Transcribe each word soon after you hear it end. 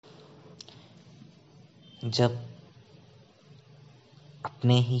जब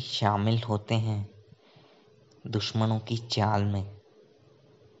अपने ही शामिल होते हैं दुश्मनों की चाल में,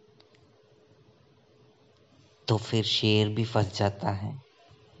 तो फिर शेर भी फंस जाता है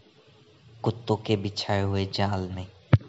कुत्तों के बिछाए हुए जाल में।